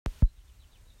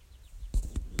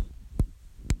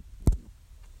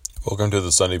Welcome to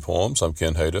the Sunday Poems. I'm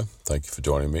Ken Hayda. Thank you for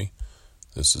joining me.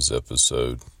 This is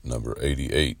episode number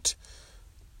 88.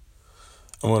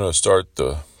 I'm going to start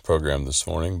the program this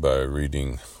morning by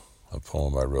reading a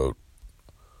poem I wrote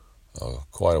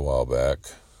quite a while back,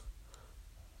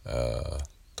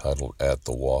 titled At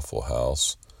the Waffle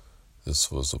House.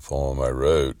 This was a poem I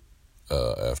wrote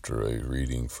after a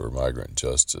reading for Migrant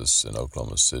Justice in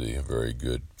Oklahoma City, a very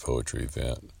good poetry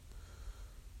event.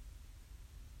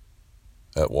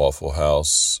 At Waffle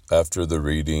House, after the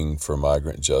reading for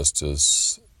Migrant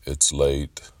Justice, it's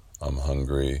late, I'm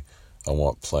hungry, I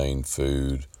want plain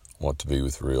food, I want to be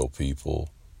with real people,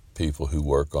 people who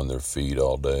work on their feet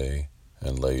all day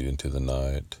and late into the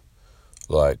night.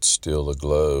 Lights still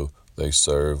aglow, they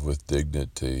serve with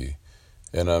dignity,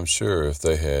 and I'm sure if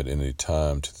they had any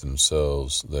time to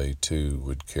themselves, they too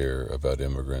would care about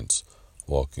immigrants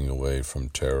walking away from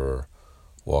terror,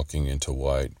 walking into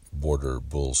white border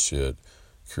bullshit,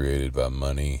 created by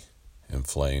money,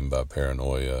 inflamed by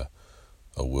paranoia,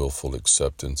 a willful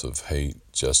acceptance of hate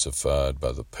justified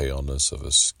by the paleness of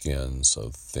a skin so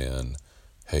thin,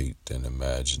 hate and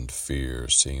imagined fear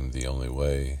seem the only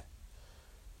way.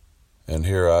 And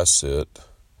here I sit,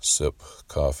 sip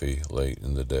coffee late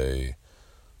in the day,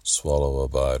 swallow a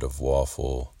bite of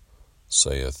waffle,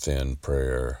 say a thin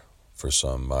prayer for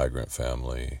some migrant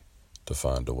family to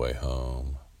find a way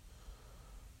home.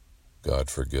 God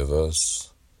forgive us.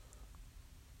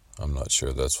 I'm not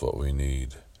sure that's what we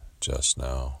need just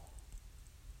now.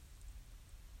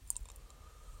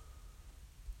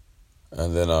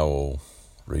 And then I will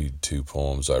read two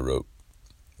poems I wrote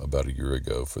about a year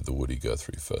ago for the Woody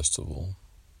Guthrie Festival.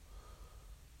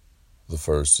 The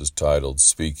first is titled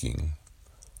Speaking.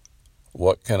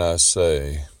 What can I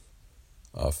say?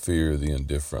 I fear the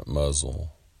indifferent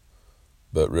muzzle.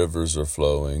 But rivers are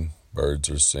flowing, birds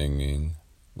are singing,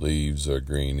 leaves are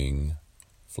greening,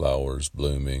 flowers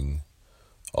blooming,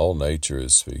 all nature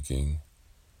is speaking,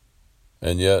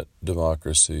 and yet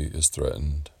democracy is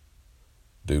threatened,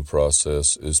 due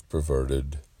process is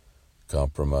perverted,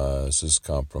 compromise is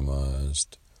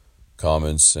compromised,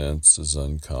 common sense is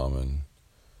uncommon,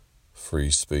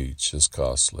 free speech is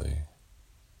costly.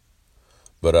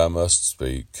 But I must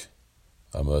speak,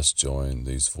 I must join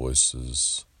these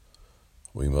voices,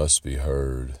 we must be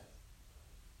heard,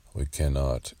 we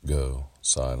cannot go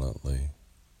silently.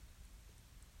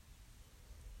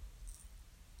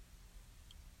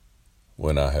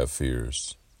 When I have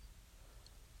fears,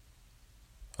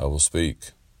 I will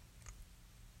speak.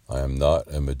 I am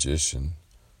not a magician.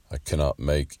 I cannot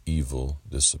make evil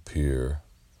disappear.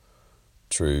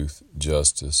 Truth,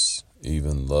 justice,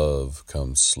 even love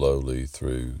comes slowly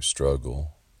through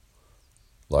struggle.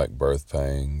 Like birth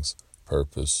pangs,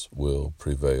 purpose will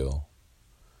prevail.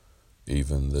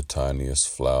 Even the tiniest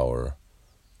flower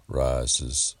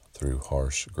rises through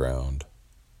harsh ground.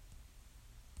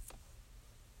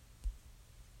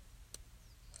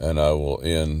 And I will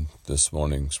end this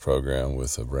morning's program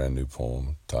with a brand new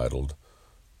poem titled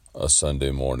A Sunday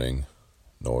Morning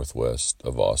Northwest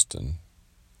of Austin.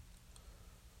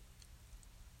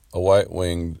 A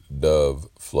white-winged dove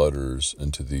flutters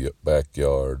into the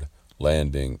backyard,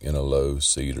 landing in a low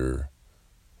cedar,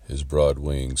 his broad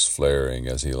wings flaring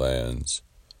as he lands,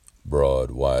 broad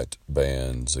white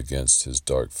bands against his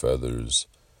dark feathers,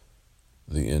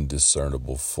 the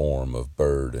indiscernible form of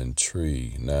bird and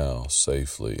tree now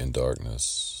safely in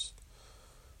darkness.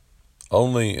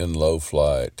 Only in low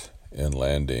flight, in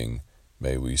landing,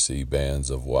 may we see bands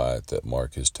of white that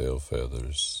mark his tail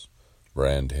feathers,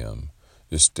 brand him,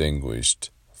 distinguished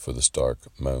for the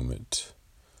stark moment.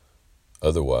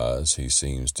 Otherwise, he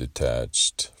seems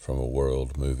detached from a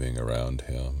world moving around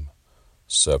him,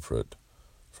 separate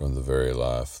from the very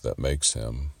life that makes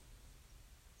him.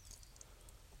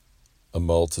 A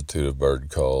multitude of bird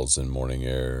calls in morning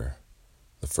air,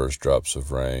 the first drops of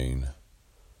rain,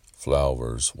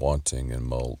 flowers wanting in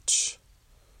mulch.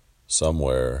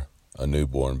 Somewhere a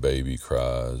newborn baby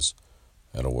cries,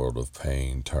 and a world of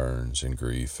pain turns in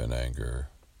grief and anger.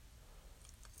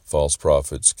 False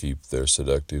prophets keep their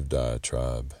seductive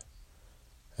diatribe,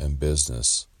 and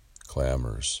business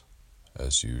clamors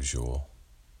as usual.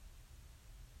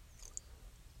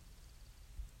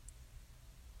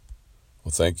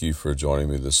 Well, thank you for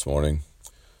joining me this morning.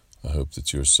 I hope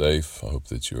that you're safe. I hope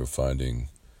that you are finding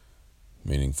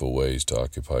meaningful ways to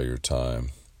occupy your time.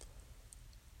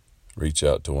 Reach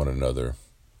out to one another.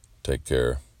 Take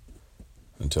care.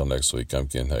 Until next week, I'm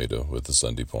Ken Hayda with the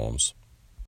Sunday Poems.